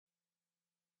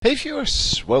Hey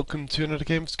viewers, welcome to another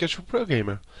game of Schedule Pro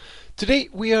Gamer. Today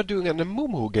we are doing an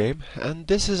Amumu game, and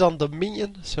this is on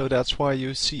Dominion, so that's why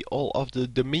you see all of the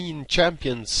Dominion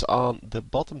champions on the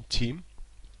bottom team.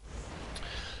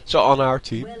 So on our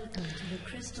team.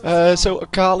 So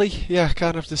Akali, yeah,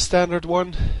 kind of the standard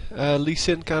one. Lee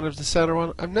Sin, kind of the standard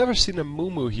one. I've never seen a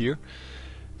Mumu here.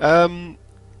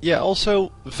 Yeah,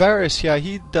 also Varus, yeah,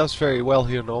 he does very well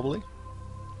here normally.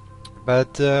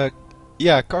 But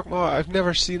yeah, Kog'Maw, I've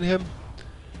never seen him.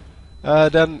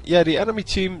 Then, yeah, the enemy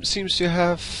team seems to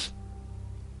have,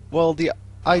 well, the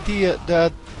idea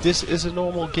that this is a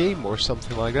normal game or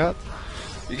something like that.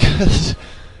 Because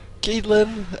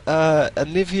Caitlyn,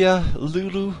 Anivia,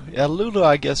 Lulu, yeah, Lulu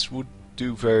I guess would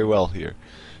do very well here.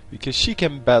 Because she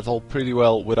can battle pretty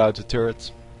well without the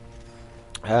turrets.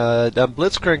 Then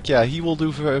Blitzcrank, yeah, he will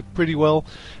do pretty well.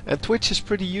 And Twitch is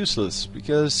pretty useless,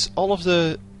 because all of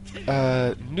the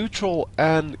neutral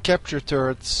and capture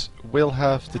turrets will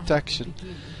have detection.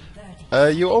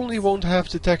 You only won't have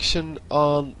detection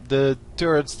on the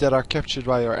turrets that are captured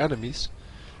by your enemies.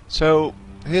 So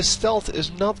his stealth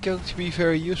is not going to be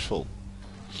very useful.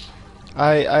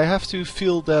 I have to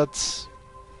feel that,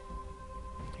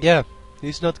 yeah,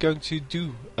 he's not going to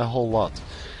do a whole lot.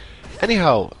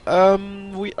 Anyhow,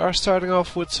 we are starting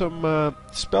off with some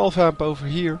spell vamp over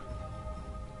here.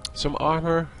 Some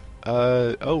armor.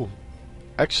 Oh,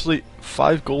 actually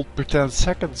 5 gold per 10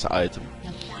 seconds item.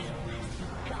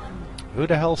 Who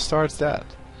the hell starts that?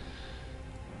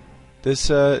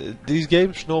 These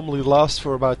games normally last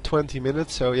for about 20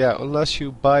 minutes, so yeah, unless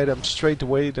you buy them straight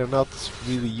away, they're not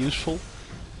really useful.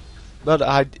 But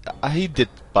I did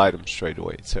buy them straight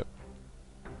away, so.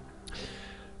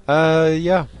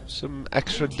 Yeah, some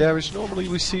extra damage. Normally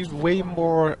we see way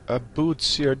more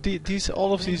boots here.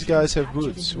 All of these guys have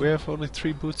boots. We have only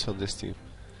 3 boots on this team.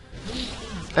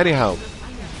 Anyhow,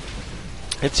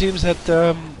 it seems that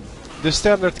the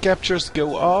standard captures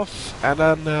go off, and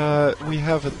then we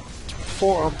have a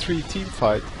 4-on-3 team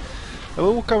fight. And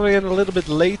we will come in a little bit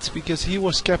late because he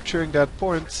was capturing that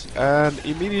point and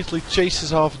immediately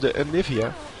chases off the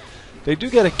Anivia. They do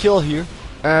get a kill here.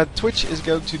 And Twitch is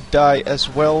going to die as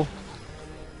well.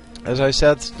 As I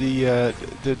said, the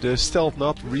stealth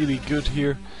not really good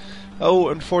here. Oh,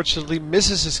 unfortunately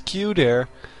misses his Q there.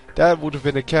 That would have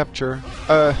been a capture,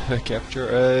 a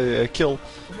kill.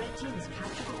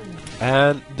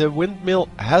 And the windmill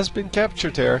has been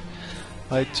captured there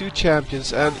by 2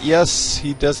 champions. And yes,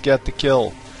 he does get the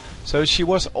kill. So she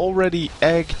was already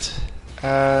egged,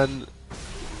 and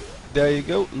there you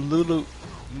go, Lulu.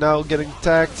 Now getting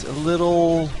tagged a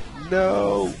little.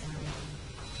 No.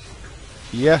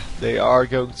 Yeah, they are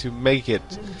going to make it.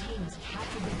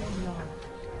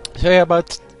 So yeah,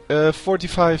 about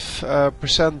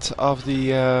 45% of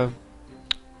the.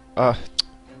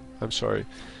 I'm sorry.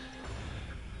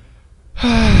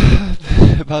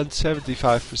 About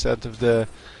 75% of the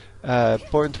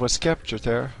point was captured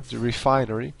there, of the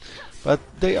refinery, but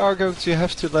they are going to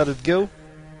have to let it go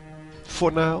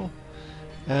for now,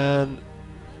 and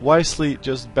wisely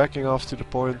just backing off to the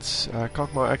point.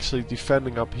 Kog'Maw actually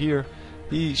defending up here.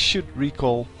 He should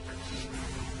recall.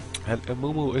 And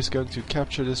Amumu is going to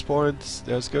capture this point.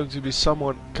 There's going to be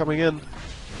someone coming in.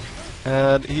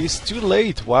 And he's too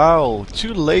late. Wow,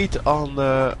 too late on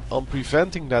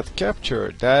preventing that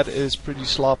capture. That is pretty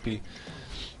sloppy.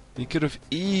 He could have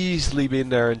easily been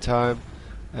there in time.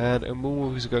 And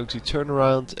Amumu is going to turn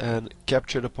around and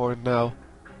capture the point now.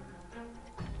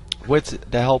 With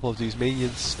the help of these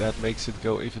minions, that makes it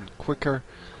go even quicker.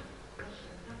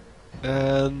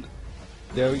 And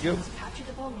there we go.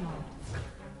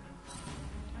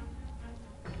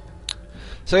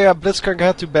 So yeah, Blitzcrank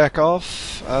had to back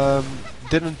off.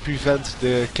 Didn't prevent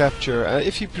the capture.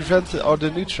 If he prevented, or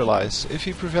the neutralize. If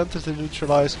he prevented the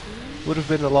neutralize, would have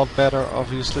been a lot better,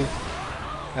 obviously.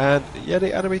 And yeah,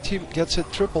 the enemy team gets a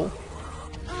triple.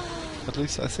 At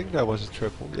least I think that was a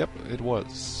triple. Yep, it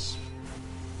was.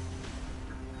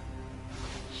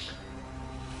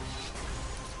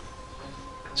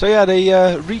 So yeah, they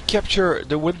recapture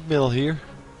the windmill here,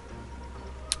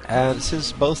 and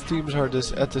since both teams are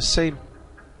at the same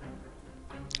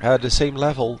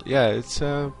level, yeah, it's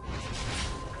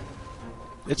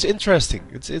interesting.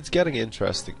 It's getting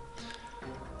interesting.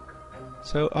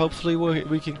 So hopefully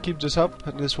we can keep this up,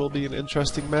 and this will be an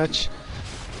interesting match.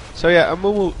 So yeah,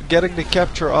 Amumu getting the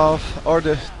capture off, or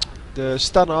the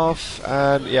stun off,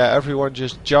 and yeah, everyone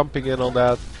just jumping in on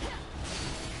that.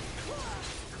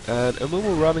 And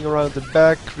Amumu running around the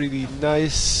back, really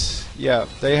nice. Yeah,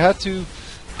 they had to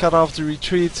cut off the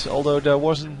retreat, although there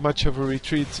wasn't much of a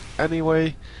retreat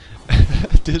anyway.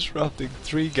 Disrupting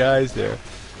 3 guys there.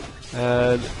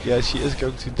 And yeah, she is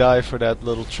going to die for that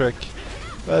little trick.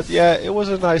 But yeah, it was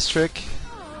a nice trick.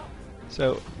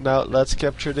 So now let's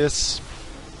capture this.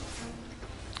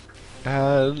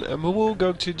 And Mumu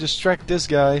going to distract this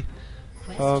guy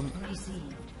from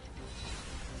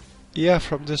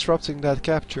disrupting that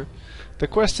capture. The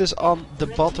quest is on the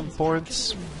bottom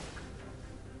points.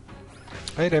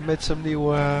 Hey, they made some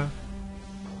new items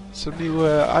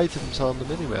on the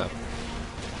minimap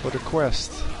for the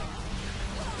quest.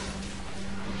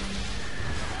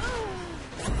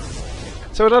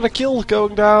 So another kill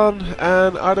going down,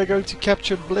 and are they going to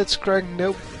capture Blitzcrank?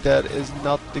 Nope, that is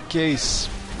not the case.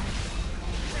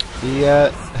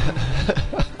 The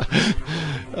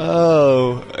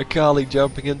oh, Akali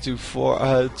jumping into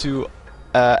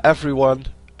everyone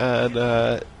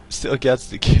and still gets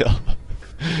the kill.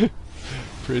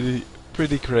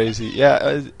 Pretty crazy.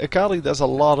 Yeah, Akali does a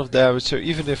lot of damage, so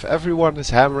even if everyone is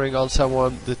hammering on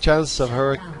someone, the chances of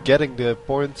her getting the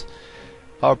point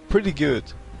are pretty good.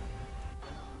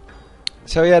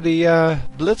 So yeah, the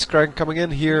Blitzcrank coming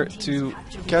in here to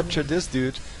capture this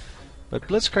dude. But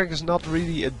Blitzcrank is not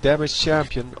really a damage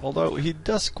champion, although he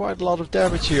does quite a lot of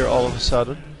damage here all of a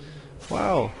sudden.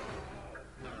 Wow.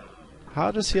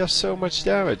 How does he have so much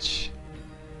damage?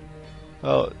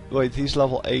 Oh, wait, he's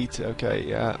level 8. Okay,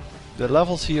 yeah. The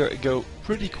levels here go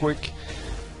pretty quick.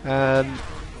 And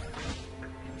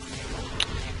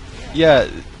yeah,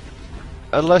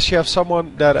 unless you have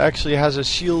someone that actually has a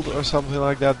shield or something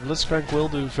like that, Blitzcrank will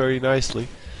do very nicely.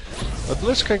 But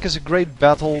Blitzcrank is a great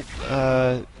battle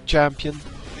champion,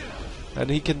 and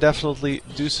he can definitely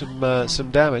do some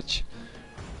damage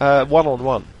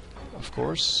one-on-one, of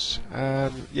course.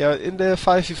 And yeah, in the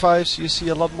 5v5s you see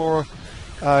a lot more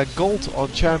gold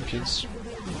on champions,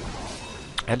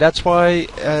 and that's why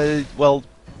well,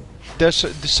 there's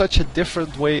such a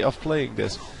different way of playing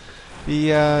this.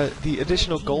 The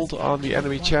additional gold on the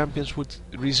enemy champions would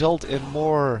result in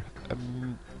more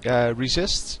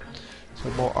resists. So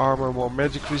more armor, more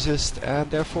magic resist, and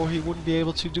therefore he wouldn't be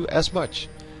able to do as much.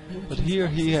 But here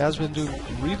he has been doing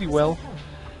really well.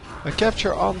 A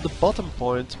capture on the bottom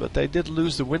point, but they did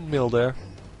lose the windmill there.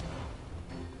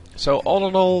 So all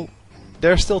in all,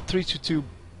 they're still 3-2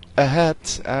 ahead,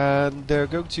 and they're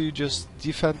going to just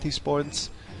defend these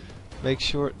points, make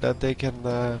sure that they can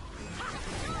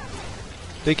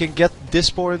get this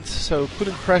point. So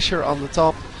putting pressure on the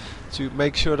top to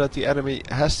make sure that the enemy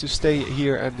has to stay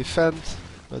here and defend.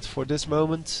 But for this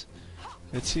moment,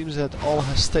 it seems that all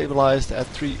has stabilized at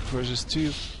 3 versus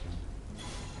 2.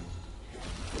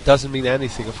 Doesn't mean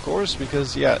anything, of course,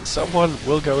 because yeah, someone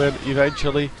will go in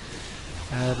eventually.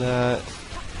 And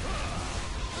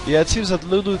yeah, it seems that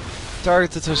Lulu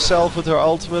targeted herself with her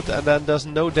ultimate and then does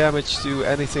no damage to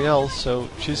anything else, so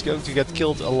she's going to get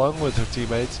killed along with her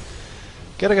teammates.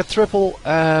 Getting a triple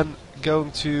and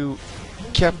going to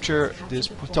capture this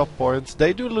top point.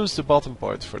 They do lose the bottom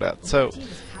point for that, so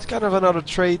it's kind of another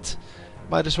trait.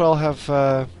 Might as well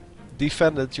have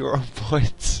defended your own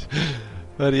points.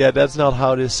 But yeah, that's not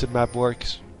how this map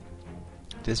works.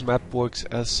 This map works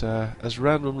as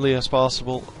randomly as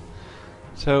possible.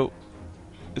 So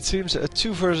it seems a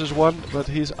 2 versus 1, but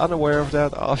he's unaware of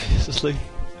that, obviously.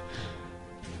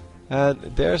 And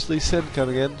there's Lee Sin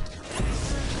coming in,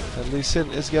 and Lee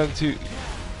Sin is going to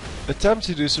attempt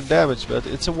to do some damage, but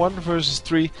it's a 1 versus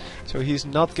 3, so he's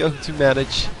not going to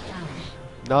manage,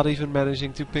 not even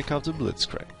managing to pick up the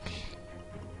Blitzcrank.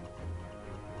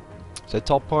 The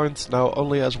top point now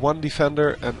only has 1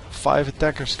 defender and 5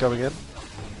 attackers coming in.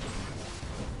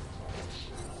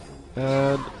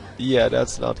 And yeah,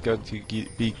 that's not going to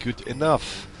be good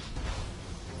enough.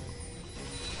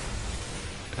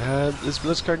 And is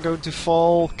Blitzcrank going to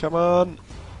fall? Come on!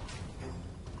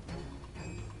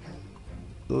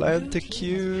 Land the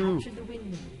Q!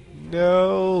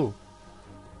 No!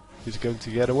 He's going to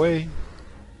get away.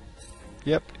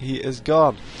 Yep, he is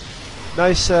gone.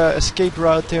 Nice escape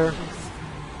route there.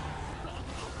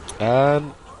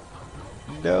 And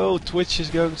no, Twitch is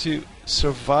going to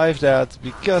survive that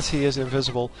because he is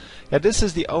invisible. Yeah, this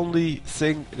is the only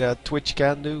thing that Twitch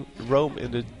can do. Roam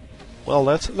in the, well,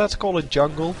 let's call it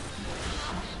jungle.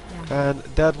 And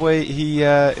that way he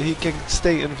can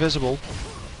stay invisible.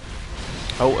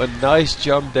 Oh, a nice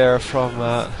jump there from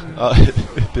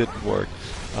it didn't work.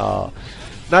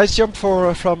 Nice jump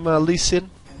from Lee Sin,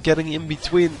 getting in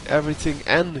between everything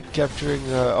and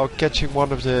capturing or catching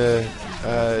one of the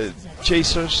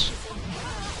chasers.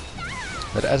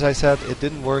 But as I said, it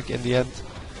didn't work in the end.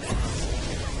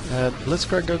 And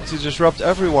Blitzcrank going to disrupt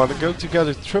everyone and going to get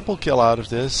a triple kill out of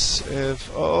this.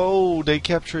 Oh, they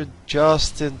captured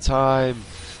just in time.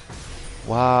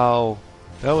 Wow,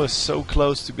 that was so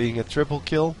close to being a triple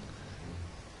kill.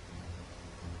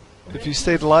 If he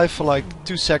stayed alive for like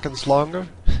 2 seconds longer.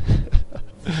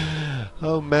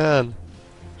 Oh man.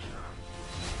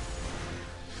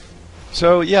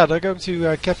 So yeah, they're going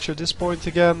to capture this point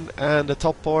again and the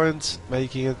top point,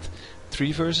 making it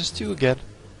 3 versus 2 again.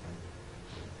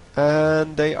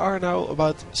 And they are now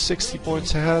about 60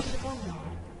 points ahead.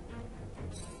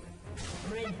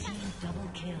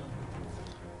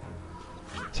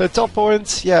 So top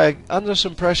points, yeah, under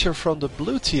some pressure from the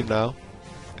blue team now.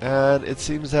 And it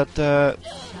seems that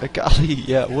Akali,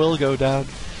 yeah, will go down.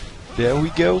 There we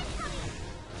go.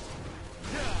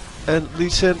 And Lee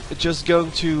Sin just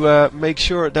going to make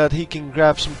sure that he can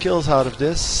grab some kills out of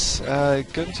this.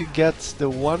 Going to get the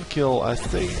 1 kill, I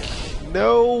think.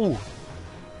 No!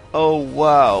 Oh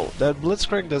wow, that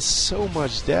Blitzcrank does so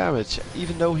much damage,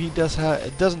 even though he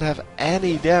doesn't have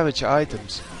any damage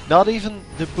items. Not even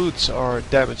the boots are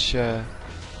damage. Well,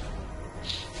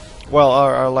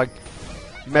 are like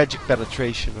magic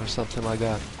penetration or something like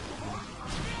that.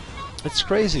 It's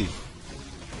crazy.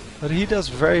 But he does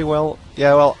very well.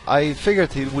 Yeah, well, I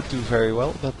figured he would do very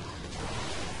well, but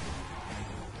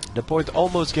the point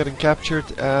almost getting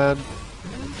captured, and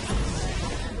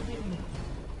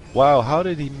wow, how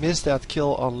did he miss that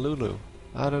kill on Lulu?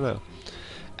 I don't know.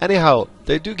 Anyhow,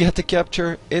 they do get the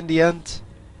capture in the end,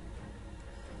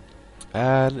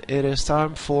 and it is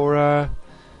time for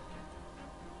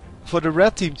the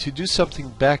red team to do something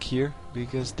back here,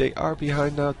 because they are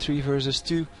behind now, 3 versus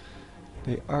 2.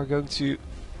 They are going to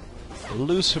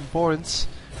lose some points,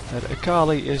 and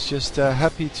Akali is just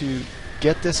happy to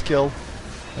get this kill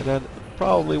and then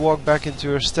probably walk back into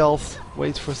her stealth,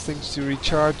 wait for things to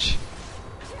recharge.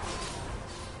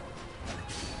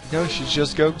 No, she's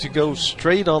just going to go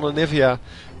straight on Anivia.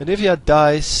 Anivia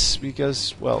dies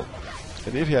because, well,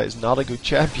 Anivia is not a good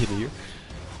champion here.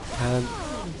 And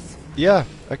yeah,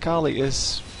 Akali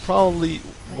is probably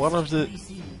one of the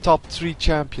top 3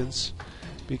 champions,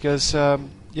 because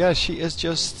yeah, she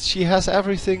has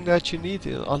everything that you need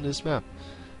on this map.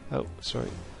 Oh,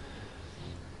 sorry.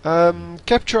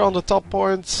 Capture on the top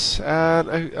point, and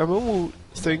Amumu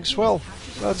thinks, well,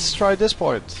 let's try this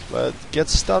point, but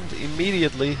gets stunned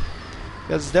immediately.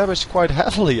 Gets damaged quite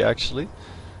heavily actually,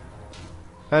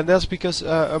 and that's because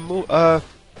Anivia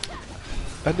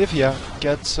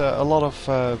gets a lot of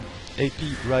AP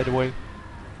right away.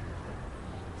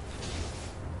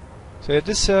 So yeah,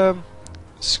 this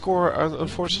score,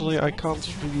 unfortunately I can't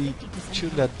really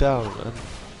tune that down, and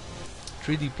it's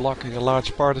really blocking a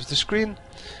large part of the screen,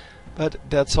 but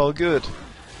that's all good.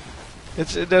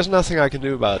 There's nothing I can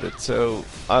do about it, so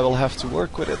I will have to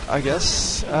work with it, I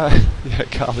guess. Yeah,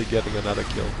 Kali getting another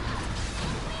kill.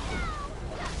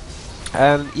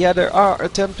 And yeah, they are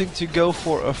attempting to go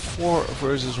for a 4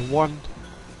 versus 1.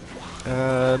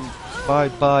 And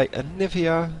bye-bye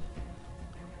Anivia.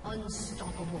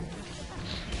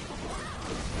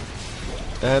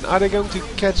 And are they going to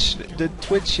catch the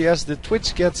Twitch? Yes, the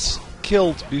Twitch gets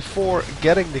killed before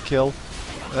getting the kill.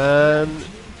 And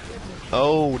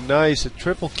oh, nice, a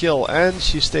triple kill, and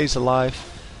she stays alive.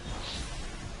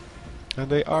 And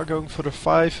they are going for the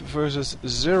 5 versus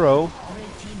 0.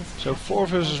 So 4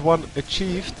 versus 1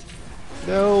 achieved.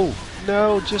 No,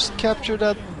 no, just capture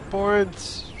that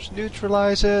point. Just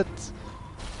neutralize it.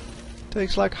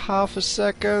 Takes like half a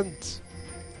second.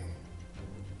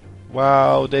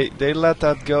 Wow, they let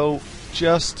that go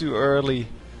just too early.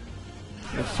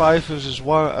 And 5 versus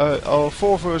 1,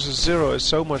 4 versus 0 is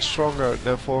so much stronger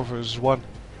than 4 versus 1.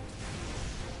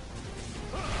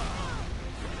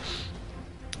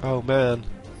 Oh man.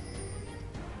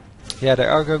 Yeah, they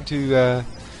are going to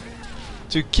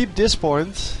keep this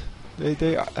point.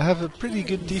 They have a pretty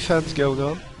good defense going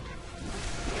on.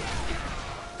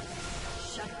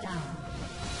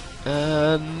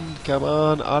 And come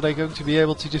on, are they going to be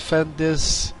able to defend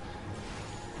this?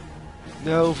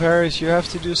 No, Varys, you have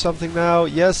to do something now.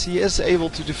 Yes, he is able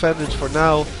to defend it for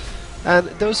now. And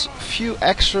those few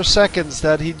extra seconds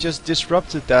that he just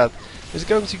disrupted that is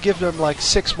going to give them like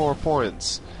 6 more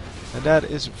points. And that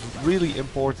is really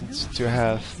important to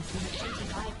have.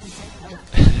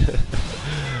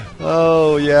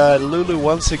 Oh yeah, Lulu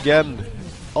once again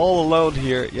all alone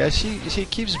here. Yeah, she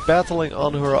keeps battling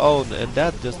on her own, and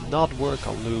that does not work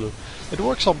on Lulu. It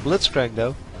works on Blitzcrank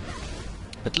though.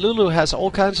 But Lulu has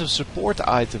all kinds of support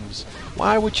items.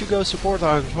 Why would you go support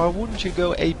items? Why wouldn't you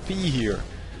go AP here?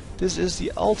 This is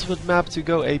the ultimate map to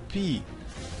go AP.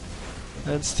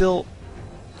 And still,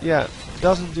 yeah,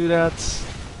 doesn't do that.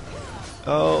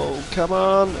 Oh, come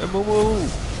on, Amumu!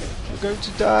 You're going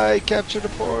to die, capture the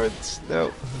point!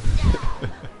 No.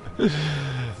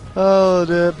 Oh,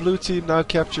 the blue team now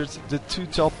captured the 2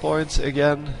 top points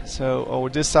again. So, oh,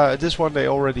 this one they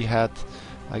already had.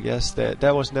 I guess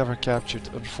that was never captured,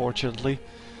 unfortunately.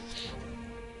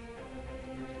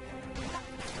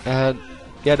 And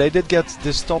yeah, they did get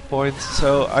this top point,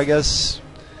 so I guess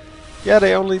yeah,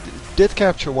 they only did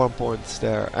capture 1 point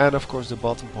there, and of course the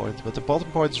bottom point. But the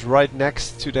bottom point is right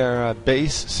next to their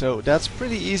base, so that's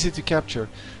pretty easy to capture,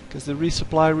 because the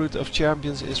resupply route of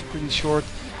champions is pretty short.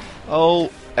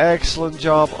 Oh, excellent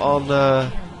job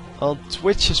on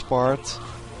Twitch's part.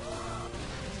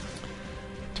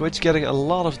 Twitch getting a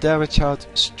lot of damage out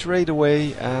straight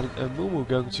away, and Mumu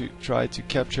going to try to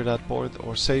capture that point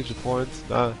or save the point.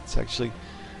 No, it's actually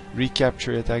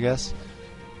recapture it, I guess.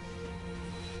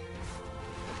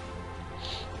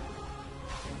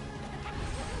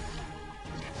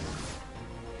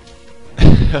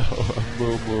 Oh,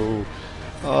 Mumu.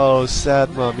 Oh,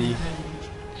 sad mummy.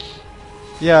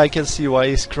 Yeah, I can see why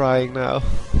he's crying now.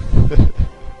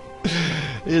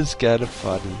 It's kind of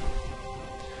funny.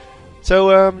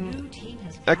 So,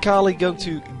 Akali going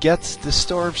to get the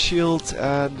Storm Shield,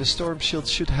 and the Storm Shield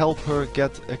should help her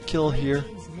get a kill here.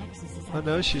 Oh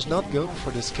no, she's not going for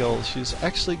this kill. She's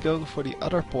actually going for the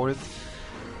other point.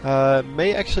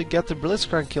 May actually get the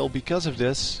Blitzcrank kill because of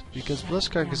this, because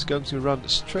Blitzcrank is going to run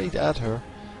straight at her.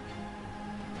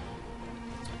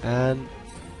 And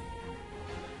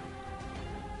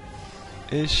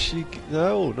is she...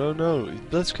 No.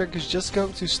 Blitzcrank is just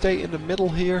going to stay in the middle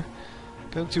here.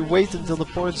 Going to wait until the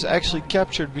point is actually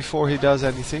captured before he does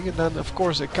anything. And then of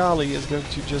course Akali is going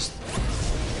to just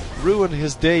ruin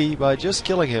his day by just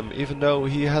killing him. Even though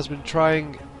he has been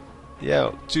trying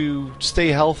to stay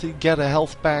healthy, get a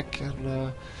health back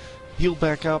and heal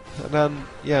back up. And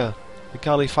then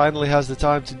Akali finally has the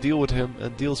time to deal with him,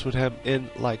 and deals with him in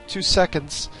like 2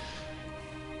 seconds.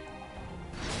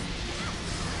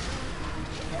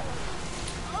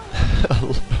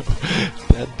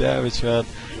 That damage, man.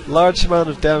 Large amount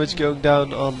of damage going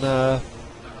down on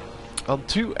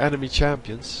 2 enemy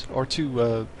champions, or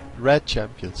 2 red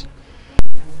champions.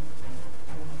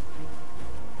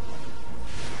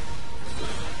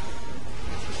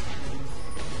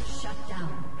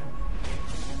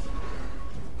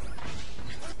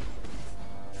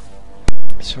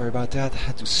 Sorry about that, I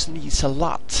had to sneeze a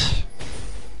lot.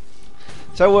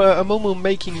 So Amumu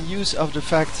making use of the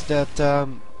fact that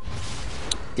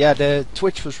the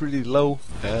Twitch was really low,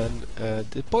 and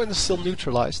the point is still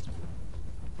neutralized.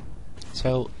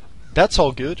 So that's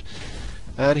all good.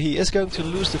 And he is going to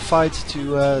lose the fight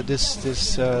to this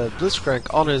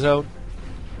Blitzcrank on his own.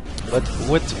 But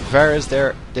with Varus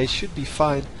there, they should be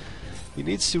fine. He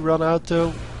needs to run out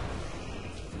though.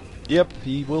 Yep,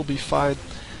 he will be fine.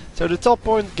 So the top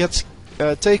point gets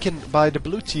taken by the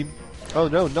blue team. Oh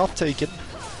no, not taken.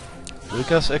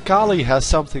 Because Akali has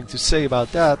something to say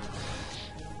about that.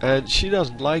 And she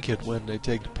doesn't like it when they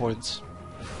take the points.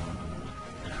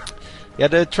 Yeah,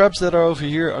 the traps that are over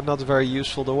here are not very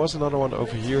useful. There was another one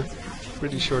over here.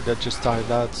 Pretty sure that just timed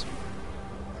out.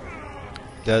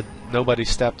 That nobody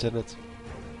stepped in it.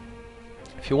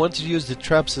 If you want to use the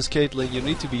traps as Caitlyn, you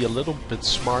need to be a little bit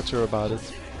smarter about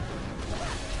it.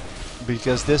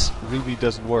 Because this really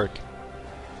doesn't work.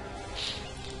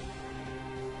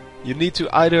 You need to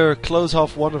either close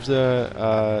off one of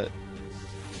the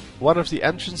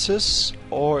entrances,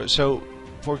 or so,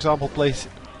 for example, place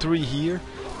 3 here,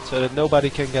 so that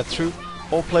nobody can get through,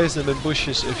 or place them in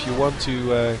bushes if you want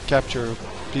to capture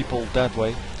people that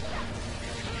way.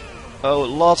 Oh,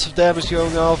 lots of damage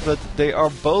going off, but they are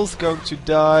both going to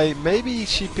die. Maybe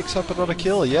she picks up another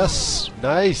kill. Yes,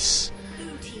 nice.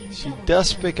 She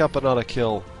does pick up another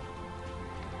kill.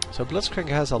 So Blitzcrank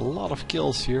has a lot of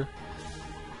kills here.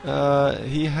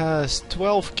 He has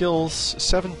 12 kills,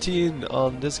 17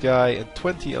 on this guy and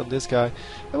 20 on this guy.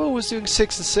 Amumu was doing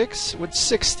 6 and 6 with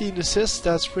 16 assists.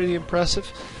 That's pretty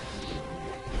impressive.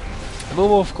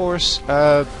 Amumu, of course,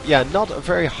 not a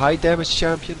very high damage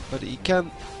champion, but he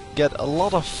can get a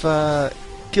lot of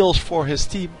kills for his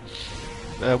team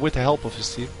with the help of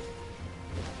his team.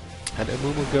 And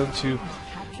Amumu going to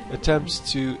attempt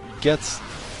to get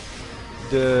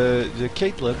the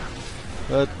Caitlyn.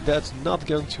 But that's not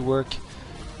going to work.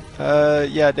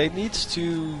 They need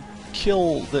to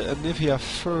kill the Anivia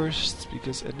first,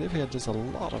 because Anivia does a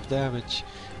lot of damage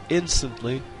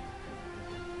instantly.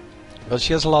 But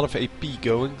she has a lot of AP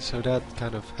going, so that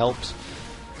kind of helps.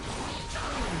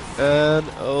 And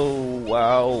oh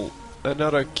wow,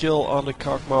 another kill on the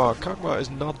Kog'Maw. Kog'Maw is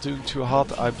not doing too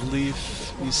hot, I believe.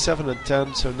 He's 7 and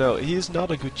 10, so no, he's not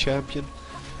a good champion.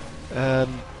 And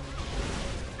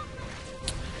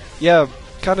yeah,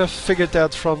 kind of figured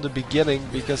that from the beginning,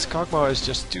 because Kog'Maw is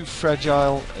just too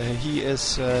fragile. He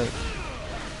is,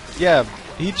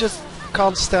 he just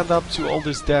can't stand up to all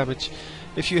this damage.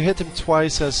 If you hit him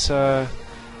twice as a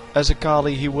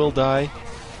Kali, he will die.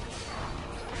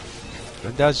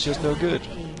 And that's just no good.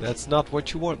 That's not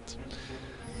what you want.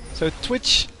 So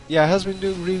Twitch, yeah, has been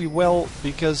doing really well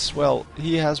because, well,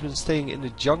 he has been staying in the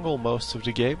jungle most of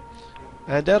the game.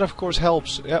 And that of course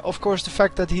helps. Of course the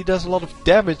fact that he does a lot of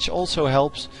damage also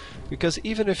helps. Because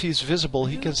even if he's visible,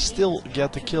 he can still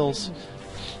get the kills.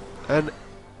 And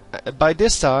by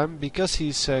this time, because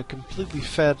he's completely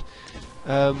fed,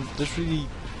 there's really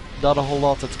not a whole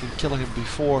lot that can kill him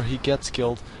before he gets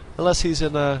killed. Unless he's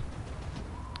in a,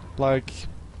 like,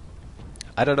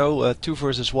 I don't know, 2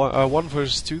 versus 1, 1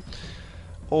 versus 2.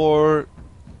 Or,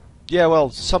 yeah,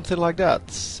 well, something like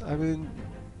that. I mean,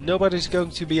 nobody's going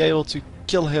to be able to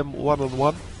kill him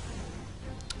one-on-one.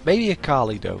 Maybe a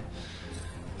Kali though.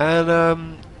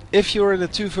 And if you're in a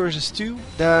 2 versus 2,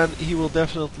 then he will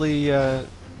definitely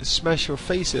smash your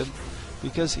face in.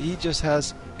 Because he just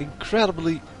has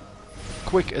incredibly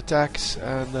quick attacks.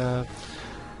 And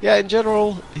yeah, in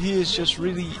general, he is just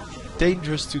really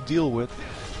dangerous to deal with.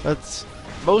 But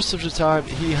most of the time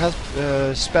he has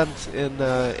spent in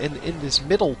this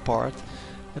middle part,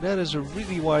 and that is a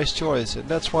really wise choice, and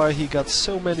that's why he got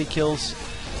so many kills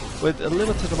with a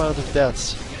limited amount of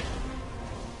deaths.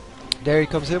 There he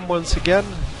comes in once again.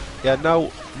 Yeah,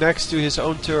 now next to his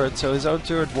own turret, so his own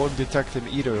turret won't detect him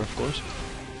either, of course.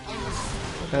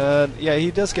 And yeah,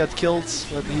 he does get killed,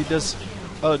 but he does...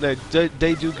 Oh no,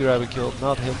 they do grab a kill,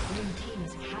 not him.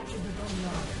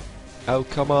 Oh,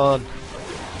 come on.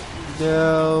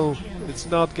 No, it's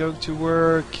not going to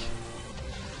work.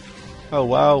 Oh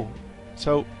wow.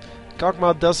 So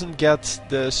Kog'Maw doesn't get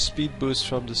the speed boost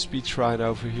from the speed shrine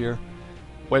over here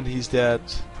when he's dead.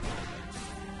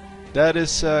 That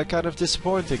is kind of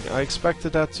disappointing. I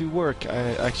expected that to work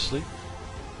actually.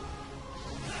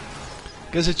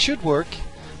 Because it should work.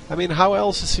 I mean, how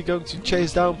else is he going to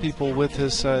chase down people with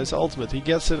his ultimate? He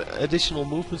gets an additional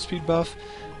movement speed buff,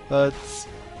 but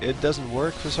it doesn't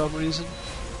work for some reason.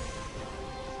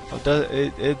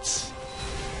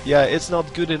 It's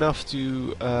not good enough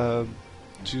to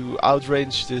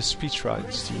outrange the speed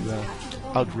shrines, to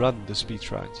outrun the speed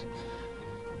shrines.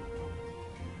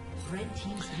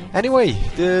 Anyway,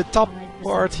 the top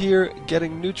part here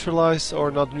getting neutralized,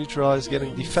 or not neutralized,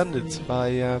 getting defended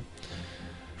by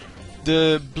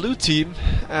the blue team,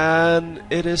 and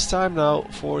it is time now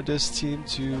for this team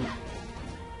to...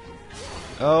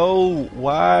 Oh,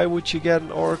 why would you get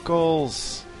an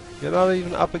Oracles? You're not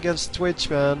even up against Twitch,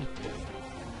 man.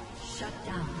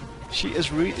 She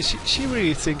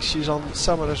really thinks she's on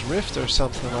Summoner's Rift or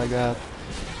something like that.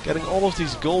 Getting all of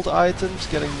these gold items,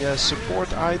 getting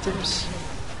support items.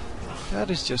 That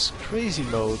is just crazy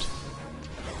mode.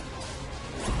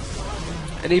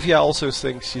 And Evia also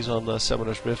thinks she's on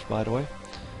Summoner's Rift, by the way.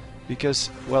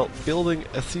 Because, well, building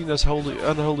Athena's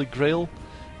unholy grail,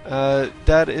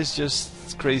 that is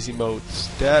just crazy mode.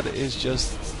 That is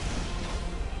just...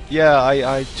 Yeah,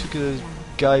 I took a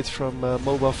guide from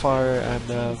Mobile Fire,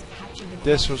 and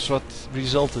this was what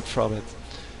resulted from it.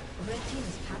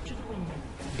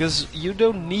 Because you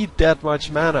don't need that much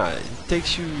mana. It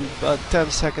takes you about 10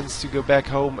 seconds to go back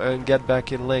home and get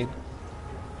back in lane.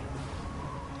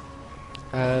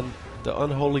 And the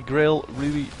Unholy Grail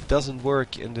really doesn't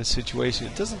work in this situation.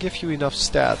 It doesn't give you enough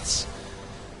stats.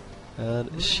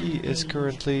 And she is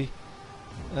currently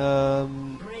 8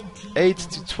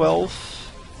 to 12.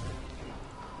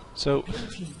 So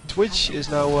Twitch is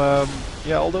now,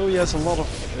 yeah, although he has a lot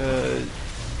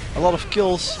of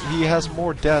kills, he has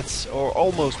more deaths, or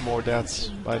almost more deaths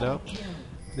by now.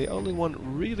 The only one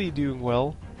really doing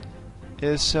well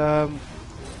is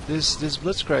this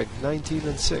Blitzcrank, 19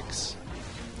 and 6.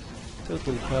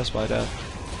 Totally impressed by that.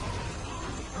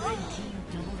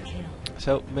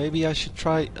 So maybe I should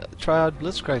try out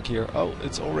Blitzcrank here. Oh,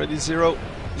 it's already 0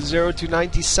 to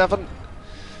 97.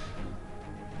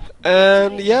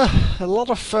 And yeah, a lot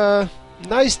of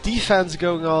nice defense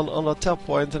going on the top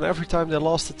point, and every time they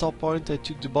lost the top point they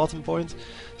took the bottom point.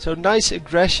 So nice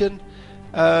aggression.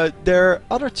 Their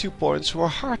other 2 points were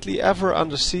hardly ever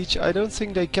under siege. I don't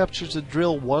think they captured the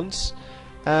drill once,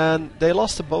 and they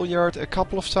lost the boneyard a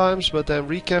couple of times, but then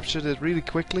recaptured it really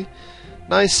quickly.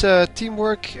 Nice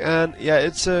teamwork, and yeah,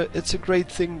 it's a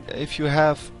great thing if you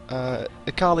have a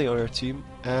Kali on your team.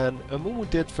 And Amumu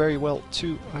did very well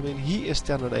too. I mean, he is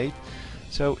 10 and 8,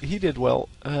 so he did well.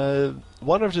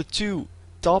 One of the 2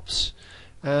 tops,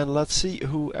 and let's see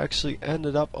who actually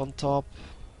ended up on top.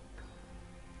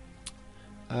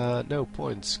 No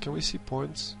points. Can we see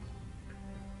points?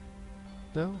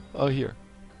 No? Oh, here.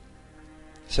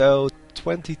 So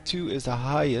 22 is the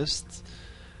highest,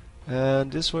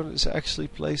 and this one is actually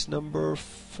place number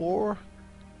 4.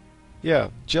 yeah,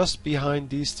 just behind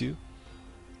these two.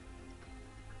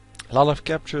 A lot of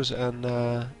captures and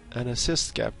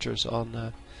assist captures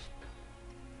on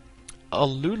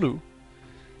Lulu.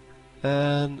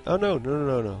 And oh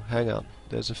no, hang on.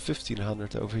 There's a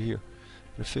 1500 over here.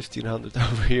 A 1500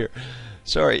 over here.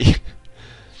 Sorry.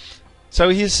 So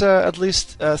he's at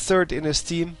least third in his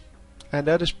team, and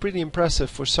that is pretty impressive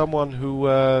for someone who,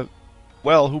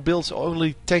 who builds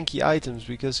only tanky items,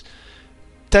 because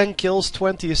 10 kills,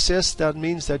 20 assists, that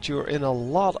means that you're in a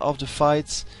lot of the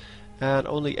fights, and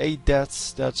only 8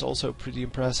 deaths, that's also pretty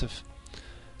impressive.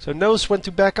 So knows when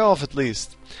to back off at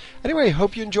least. Anyway,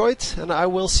 hope you enjoyed, and I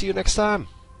will see you next time.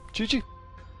 GG.